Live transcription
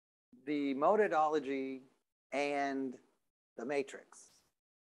the monadology and the matrix.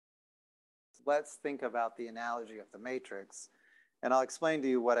 Let's think about the analogy of the matrix, and I'll explain to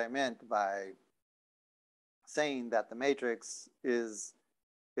you what I meant by saying that the matrix is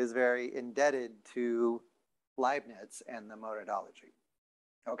very indebted to Leibniz and the monadology.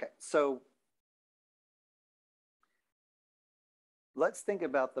 Okay, so let's think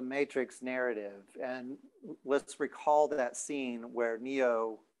about the matrix narrative, and let's recall that scene where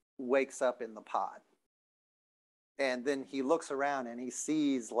Neo wakes up in the pod. And then he looks around and he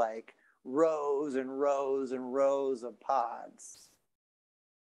sees like rows and rows and rows of pods.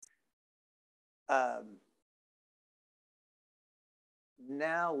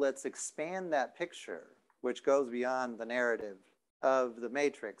 Now let's expand that picture, which goes beyond the narrative of the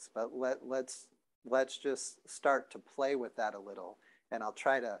matrix, but let's just start to play with that a little, and I'll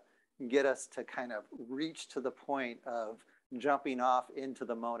try to get us to kind of reach to the point of jumping off into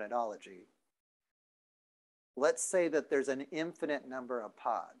the monadology. Let's say that there's an infinite number of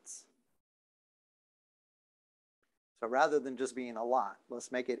pods. So rather than just being a lot,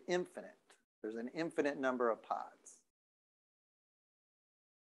 let's make it infinite. There's an infinite number of pods.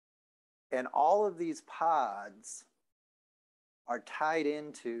 And all of these pods are tied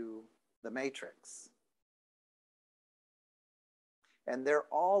into the matrix. And they're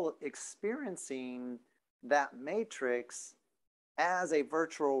all experiencing that matrix as a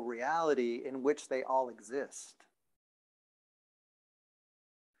virtual reality in which they all exist.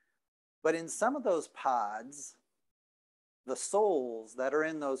 But in some of those pods, the souls that are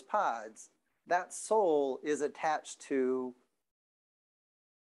in those pods, that soul is attached to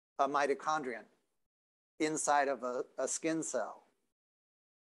a mitochondrion inside of a skin cell.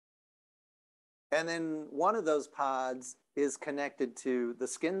 And then one of those pods is connected to the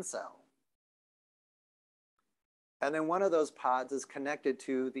skin cell. And then one of those pods is connected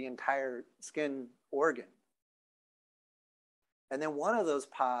to the entire skin organ. And then one of those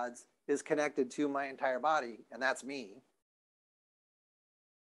pods is connected to my entire body, and that's me.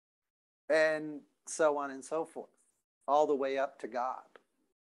 And so on and so forth, all the way up to God.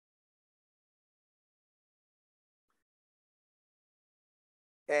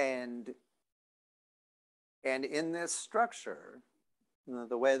 And in this structure,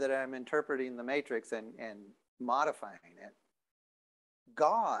 the way that I'm interpreting the matrix and modifying it,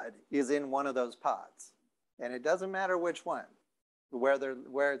 God is in one of those pods. And it doesn't matter which one,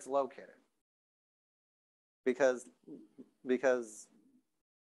 where it's located. Because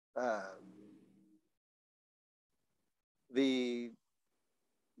the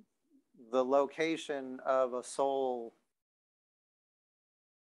location of a soul,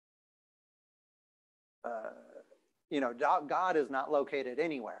 God is not located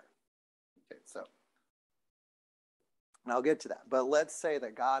anywhere. Okay, so, and I'll get to that. But let's say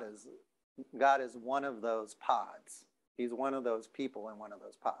that God is one of those pods. He's one of those people in one of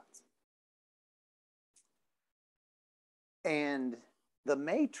those pods. And the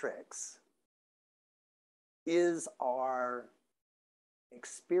matrix is our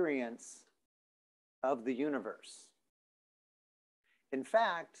experience of the universe. In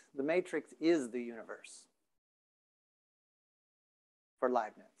fact, the matrix is the universe for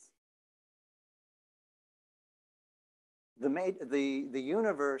Leibniz. The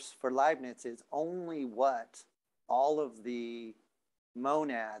universe for Leibniz is only what all of the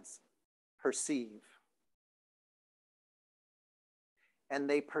monads perceive. And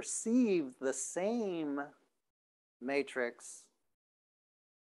they perceive the same matrix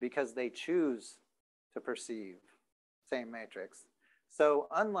because they choose to perceive the same matrix. So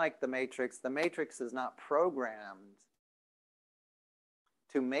unlike the matrix is not programmed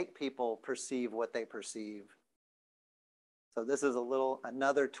to make people perceive what they perceive. So this is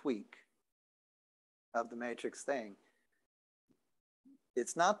another tweak of the matrix thing.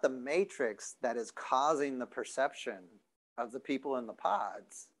 It's not the matrix that is causing the perception of the people in the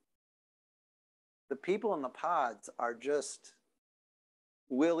pods. The people in the pods are just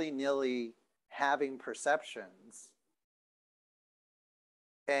willy-nilly having perceptions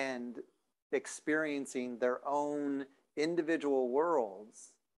and experiencing their own individual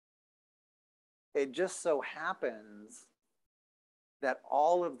worlds. It just so happens that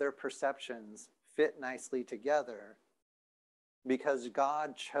all of their perceptions fit nicely together because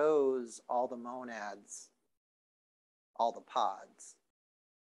God chose all the monads, all the pods,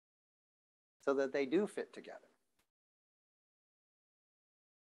 so that they do fit together.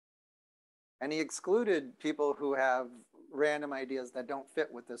 And he excluded people who have random ideas that don't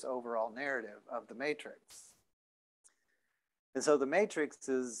fit with this overall narrative of the matrix. And so the matrix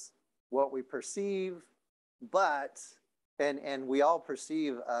is what we perceive, but And we all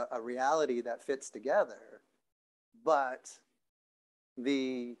perceive a reality that fits together, but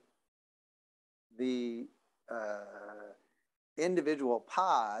the individual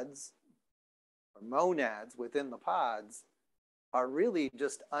pods or monads within the pods are really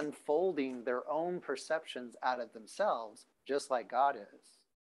just unfolding their own perceptions out of themselves, just like God is.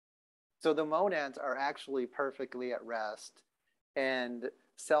 So the monads are actually perfectly at rest and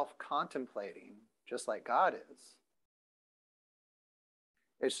self-contemplating, just like God is.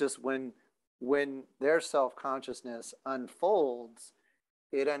 It's just when their self-consciousness unfolds,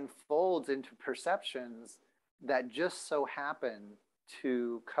 it unfolds into perceptions that just so happen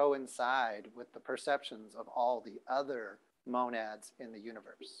to coincide with the perceptions of all the other monads in the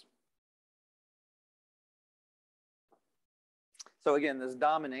universe. So again, this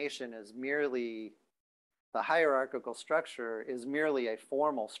domination is merely, the hierarchical structure is merely a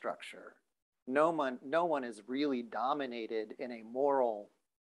formal structure. No one is really dominated in a moral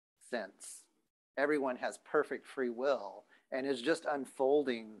sense. Everyone has perfect free will and is just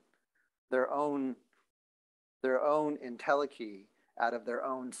unfolding their own entelechy out of their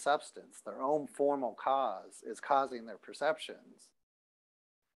own substance. Their own formal cause is causing their perceptions.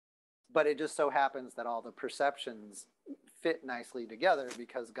 But it just so happens that all the perceptions fit nicely together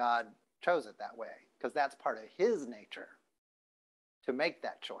because God chose it that way, because that's part of his nature to make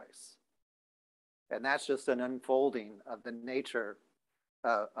that choice. And that's just an unfolding of the nature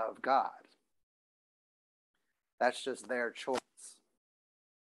of God. That's just their choice.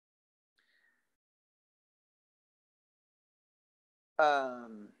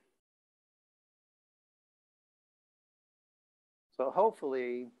 So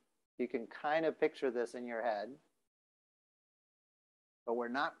hopefully you can kind of picture this in your head, but we're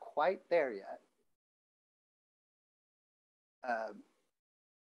not quite there yet.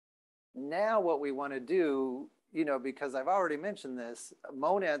 Now what we want to do, because I've already mentioned this,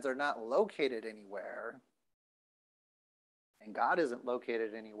 monads are not located anywhere, and God isn't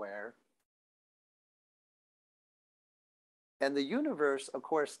located anywhere. And the universe, of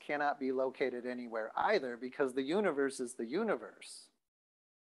course, cannot be located anywhere either, because the universe is the universe.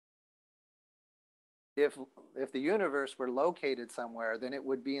 If the universe were located somewhere, then it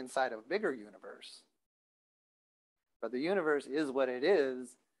would be inside of a bigger universe. But the universe is what it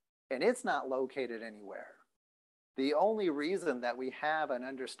is, and it's not located anywhere. The only reason that we have an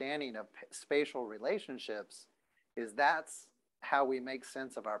understanding of spatial relationships is that's how we make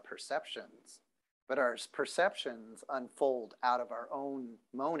sense of our perceptions. But our perceptions unfold out of our own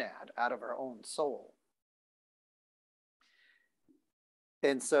monad, out of our own soul.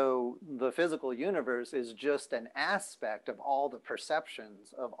 And so the physical universe is just an aspect of all the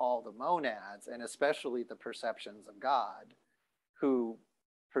perceptions of all the monads, and especially the perceptions of God, who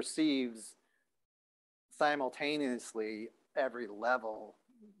perceives simultaneously every level,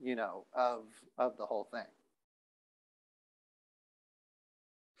 of the whole thing.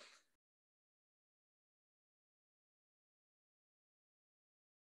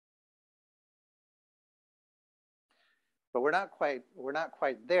 But we're not quite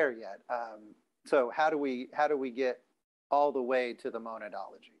there yet. So how do we get all the way to the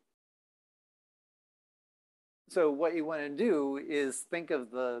monadology? So what you want to do is think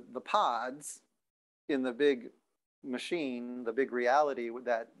of the pods in the big machine, the big reality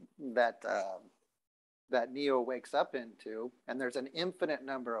that Neo wakes up into, and there's an infinite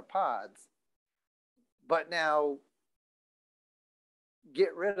number of pods. But now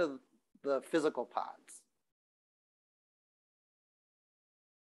get rid of the physical pods.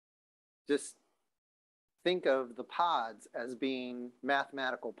 Just think of the pods as being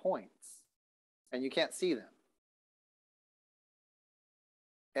mathematical points, and you can't see them.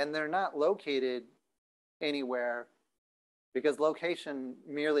 And they're not located anywhere because location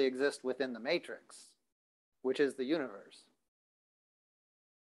merely exists within the matrix, which is the universe.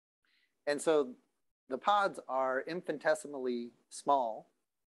 And so the pods are infinitesimally small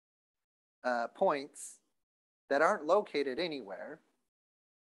points that aren't located anywhere.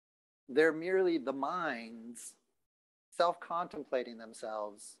 They're merely the minds self-contemplating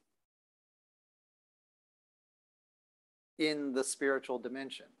themselves in the spiritual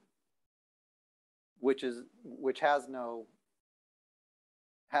dimension, which has no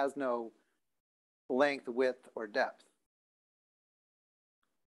length, width, or depth.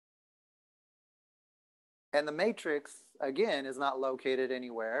 And the matrix, again, is not located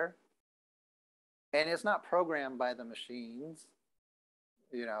anywhere, and it's not programmed by the machines,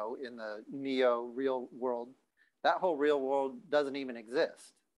 in the Neo real world. That whole real world doesn't even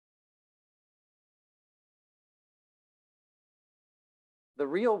exist. The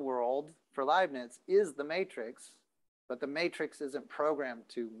real world for Leibniz is the matrix, But the matrix isn't programmed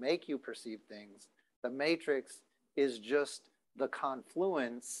to make you perceive things. The matrix is just the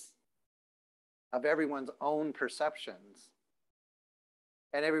confluence of everyone's own perceptions.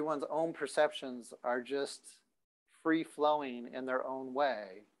 And everyone's own perceptions are just free-flowing in their own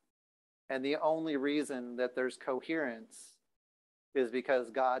way. And the only reason that there's coherence is because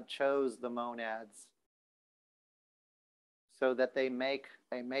God chose the monads so that they make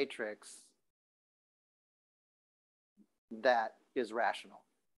a matrix that is rational.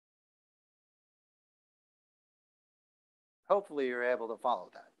 Hopefully you're able to follow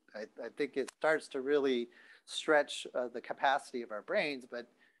that. I think it starts to really stretch the capacity of our brains, but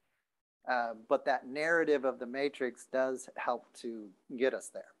that narrative of the matrix does help to get us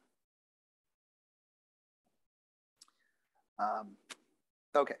there.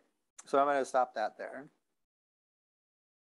 Okay, so I'm going to stop that there.